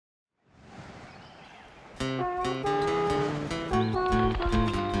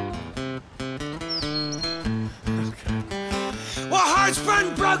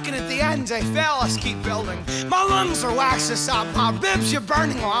broken at the ends, they fail us keep building. My lungs are waxed us up, my ribs you're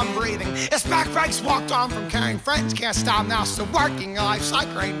burning while I'm breathing. It's backbreaks walked on from caring friends, can't stop now, still working. Your life's like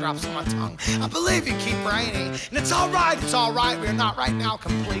raindrops on my tongue. I believe you keep raining, and it's all right, we're not right now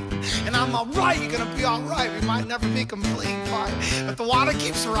complete. And I'm alright, you're gonna be alright, we might never be complete, but the water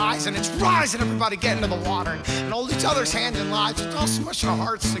keeps rising, it's rising, everybody get into the water and hold each other's hands in lives, let's all smush our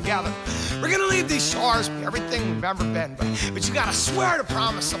hearts together. We're gonna leave these shores, be everything we've ever been, but you gotta swear to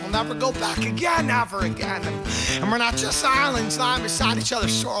promise that we'll never go back again, ever again. And we're not just islands lying beside each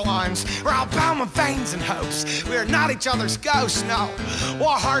other's shorelines, we're Alabama veins and hopes. We are not each other's ghosts, no.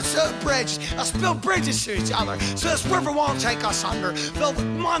 Our hearts are a bridge, let's build bridges to each other, so this river won't take us under, filled with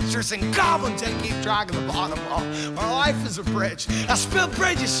monsters and goblins that keep dragging the bottom. Our life is a bridge, let's build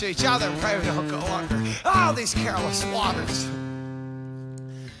bridges to each other and pray we don't go under all these careless waters.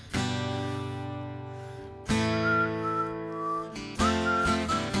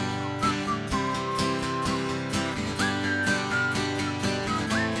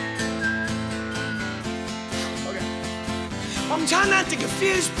 I'm trying not to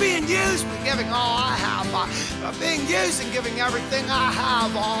confuse being used but giving all I have. Being used and giving everything I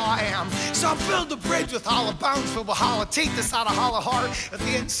have, all I am. So I build a bridge with hollow bones filled with hollow teeth inside a hollow heart at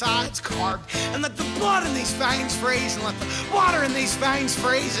the inside's carved. And let the blood in these veins freeze, and let the water in these veins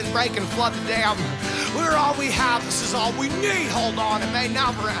freeze and break and flood the dam. We're all we have, this is all we need. Hold on, it may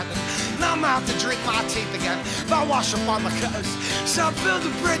never end. And I'm out to drink my teeth again if I wash up on the coast. So I build a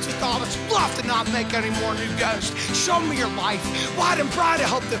bridge with all that's left and not make any more new ghosts. Show me your life, wide and bright, I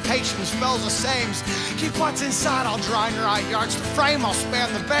hope that patience spells the same. Keep what's inside, I'll draw in your eye yards. The frame, I'll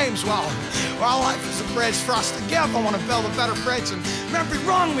span the beams. Well, our life is a bridge for us to give. I want to build a better bridge and every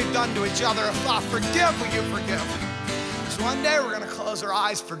wrong we've done to each other. If I forgive, will you forgive? So one day we're gonna close our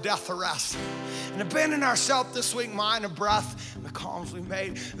eyes for death or rest and abandon ourselves this week, mind and breath, and the calms we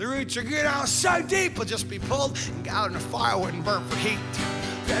made. The roots are getting out so deep, we'll just be pulled and gathered in a firewood and burnt for heat.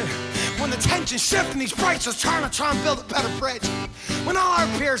 When the tension's shifting these breaks, let's try and build a better bridge. When all our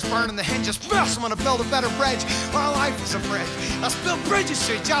peers burn and the hinges miss, I'm gonna build a better bridge. Well, our life is a bridge. Let's build bridges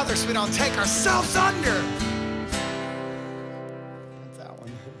to each other so we don't take ourselves under. That's that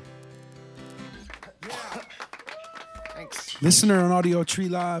one. Yeah. Thanks. Listener on Audiotree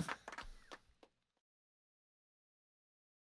Live.